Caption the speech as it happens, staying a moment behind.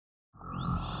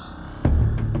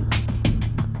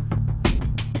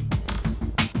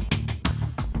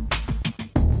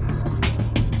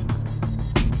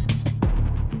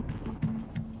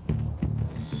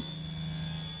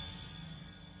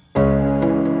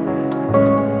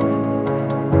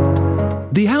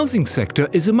The housing sector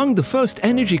is among the first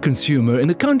energy consumer in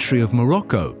the country of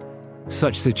Morocco.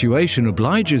 Such situation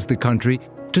obliges the country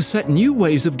to set new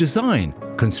ways of design,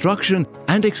 construction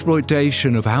and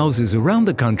exploitation of houses around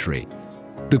the country.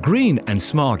 The Green and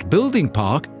Smart Building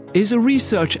Park is a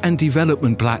research and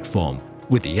development platform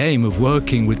with the aim of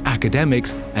working with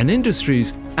academics and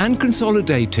industries and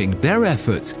consolidating their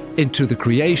efforts into the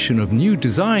creation of new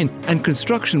design and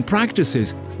construction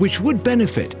practices which would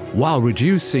benefit while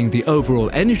reducing the overall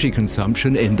energy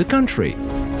consumption in the country.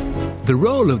 The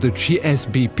role of the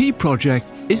GSBP project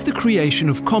is the creation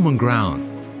of common ground,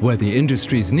 where the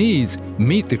industry's needs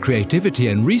meet the creativity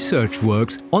and research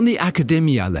works on the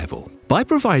academia level. By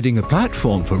providing a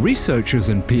platform for researchers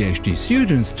and PhD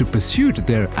students to pursue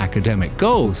their academic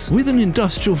goals with an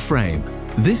industrial frame,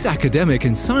 this academic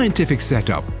and scientific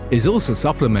setup is also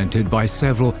supplemented by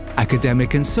several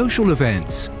academic and social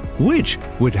events, which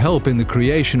would help in the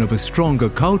creation of a stronger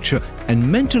culture and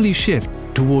mentally shift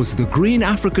towards the green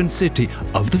African city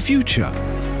of the future.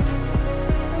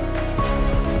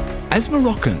 As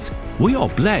Moroccans, we are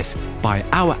blessed by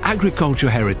our agriculture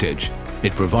heritage.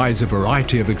 It provides a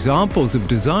variety of examples of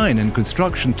design and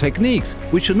construction techniques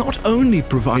which not only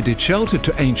provided shelter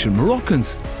to ancient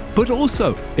Moroccans, but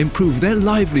also improve their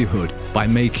livelihood by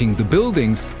making the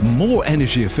buildings more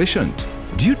energy efficient.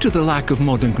 Due to the lack of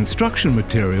modern construction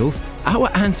materials, our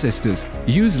ancestors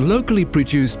used locally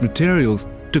produced materials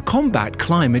to combat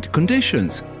climate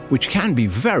conditions, which can be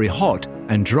very hot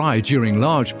and dry during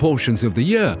large portions of the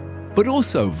year, but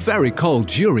also very cold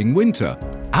during winter.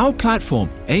 Our platform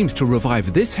aims to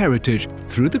revive this heritage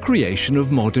through the creation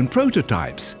of modern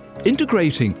prototypes,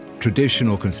 integrating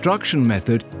traditional construction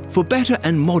method for better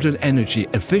and modern energy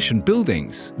efficient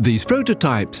buildings. These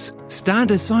prototypes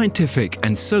stand as scientific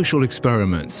and social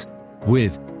experiments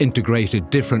with integrated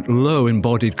different low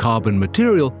embodied carbon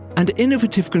material and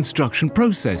innovative construction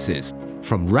processes,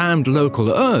 from rammed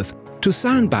local earth to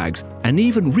sandbags and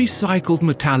even recycled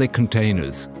metallic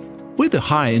containers. With a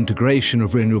high integration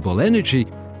of renewable energy,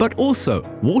 but also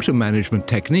water management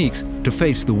techniques to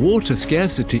face the water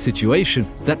scarcity situation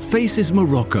that faces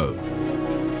Morocco.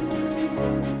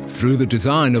 Through the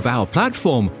design of our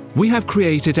platform, we have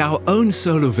created our own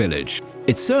solar village.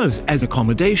 It serves as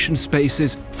accommodation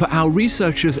spaces for our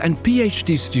researchers and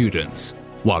PhD students,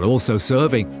 while also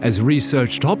serving as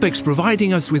research topics,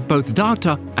 providing us with both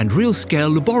data and real-scale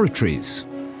laboratories.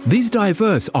 These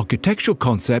diverse architectural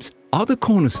concepts are the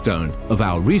cornerstone of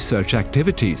our research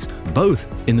activities, both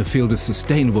in the field of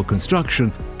sustainable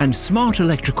construction and smart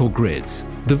electrical grids.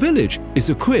 The village is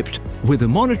equipped with a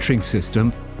monitoring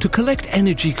system to collect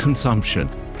energy consumption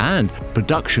and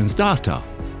productions data,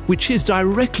 which is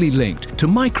directly linked to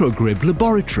microgrid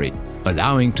laboratory,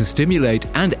 allowing to stimulate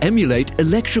and emulate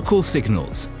electrical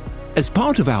signals. As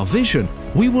part of our vision,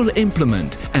 we will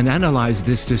implement and analyze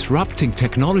this disrupting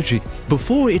technology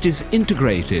before it is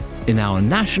integrated in our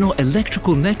national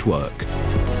electrical network.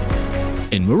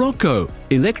 In Morocco,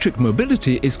 electric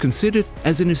mobility is considered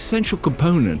as an essential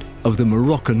component of the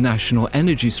Moroccan national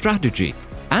energy strategy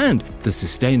and the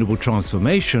sustainable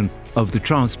transformation of the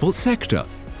transport sector.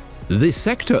 This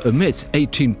sector emits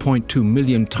 18.2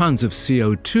 million tons of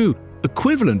CO2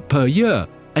 equivalent per year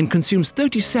and consumes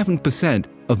 37%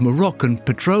 of Moroccan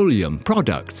petroleum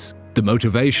products. The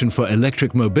motivation for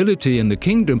electric mobility in the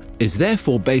kingdom is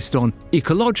therefore based on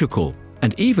ecological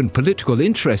and even political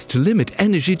interest to limit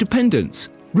energy dependence,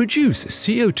 reduce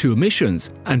CO2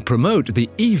 emissions, and promote the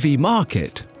EV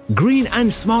market. Green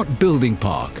and Smart Building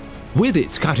Park, with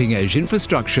its cutting-edge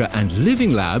infrastructure and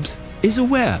living labs, is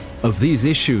aware of these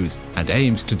issues and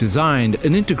aims to design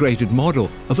an integrated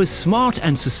model of a smart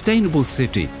and sustainable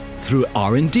city through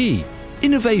R&D,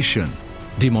 innovation,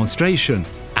 demonstration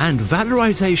and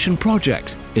valorization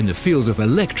projects in the field of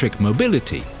electric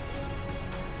mobility.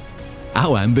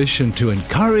 Our ambition to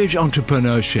encourage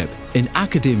entrepreneurship in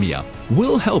academia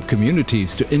will help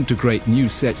communities to integrate new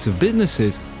sets of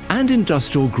businesses and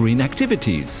industrial green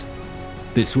activities.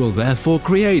 This will therefore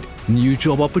create new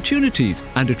job opportunities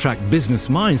and attract business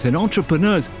minds and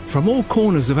entrepreneurs from all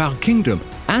corners of our kingdom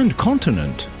and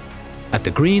continent. At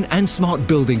the Green and Smart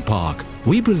Building Park,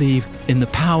 we believe in the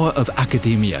power of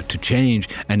academia to change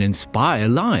and inspire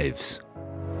lives.